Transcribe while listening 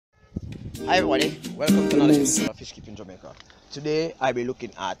Hi everybody, welcome to another episode of Fish Keeping Jamaica. Today I'll be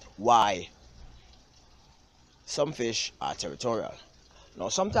looking at why some fish are territorial. Now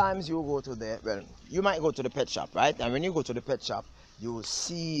sometimes you might go to the pet shop, right? And when you go to the pet shop, you will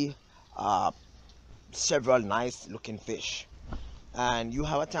see several nice looking fish. And you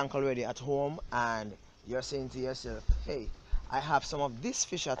have a tank already at home and you're saying to yourself, hey, I have some of this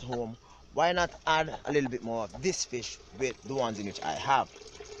fish at home. Why not add a little bit more of this fish with the ones in which I have?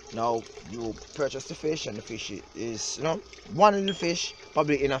 Now you purchase the fish and the fish is, one little fish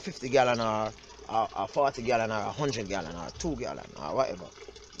probably in a 50 gallon or a 40 gallon or a 100 gallon or 2 gallon or whatever.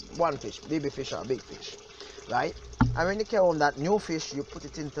 One fish, baby fish or big fish, right? And when you carry home that new fish, you put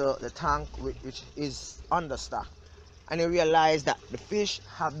it into the tank which is understocked, and you realize that the fish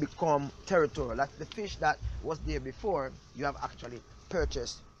have become territorial. Like the fish that was there before, you have actually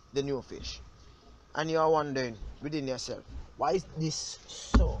purchased the new fish. And you are wondering within yourself, why is this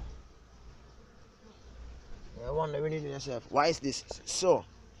so? You're wondering within yourself, why is this so?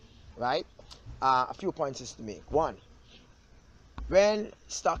 Right? A few points is to make. One, when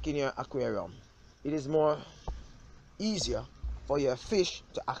stuck in your aquarium, it is more easier for your fish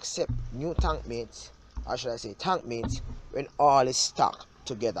to accept new tank mates, or should I say tank mates, when all is stuck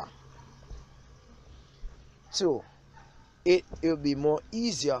together. Two, it will be more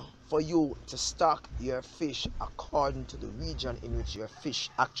easier for you to stock your fish according to the region in which your fish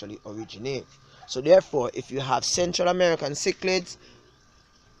actually originate. So therefore, if you have Central American cichlids,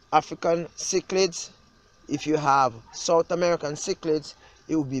 African cichlids, if you have South American cichlids,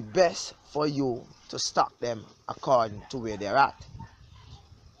 it will be best for you to stock them according to where they're at.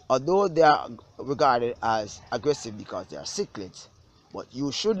 Although they are regarded as aggressive because they are cichlids, but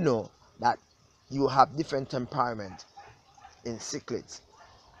you should know that you have different temperament in cichlids,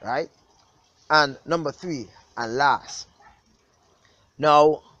 right? And number three and last,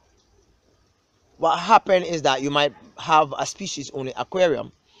 now what happened is that you might have a species only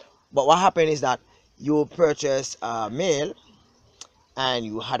aquarium, but what happened is that you purchase a male and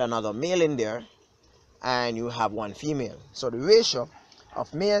you had another male in there and you have one female, so the ratio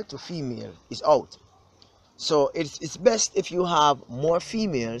of male to female is out. So it's best if you have more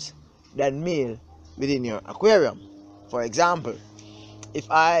females than male within your aquarium. For example, if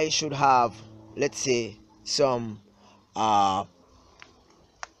I should have, let's say, some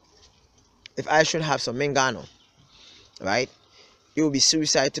Mengano, right? It would be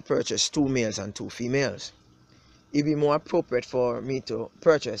suicide to purchase 2 males and 2 females. It'd be more appropriate for me to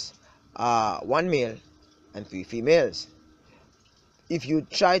purchase 1 male and 3 females. If you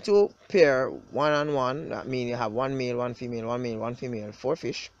try to pair one on one, that means you have 1 male, 1 female, 1 male, 1 female, 4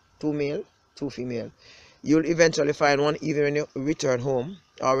 fish, 2 male, 2 female. You'll eventually find one, even when you return home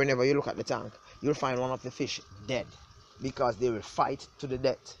or whenever you look at the tank, you'll find one of the fish dead because they will fight to the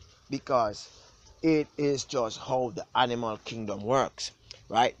death, because it is just how the animal kingdom works,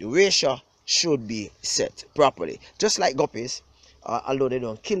 right? The ratio should be set properly, just like guppies, although they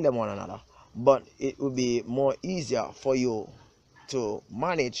don't kill them one another, but it will be more easier for you to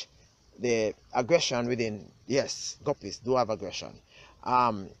manage the aggression within. Yes, guppies do have aggression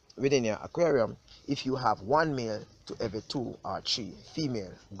within your aquarium if you have 1 male to every 2 or 3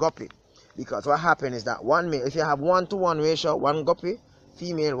 female guppy. Because what happens is that 1 male, if you have 1-to-1 ratio, 1 guppy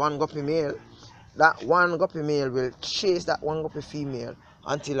female, 1 guppy male, that 1 guppy male will chase that 1 guppy female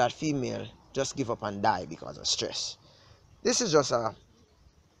until that female just give up and die because of stress. This is just a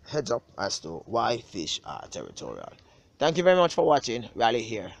heads up as to why fish are territorial. Thank you very much for watching. Riley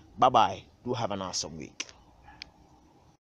here. Bye bye. Do have an awesome week.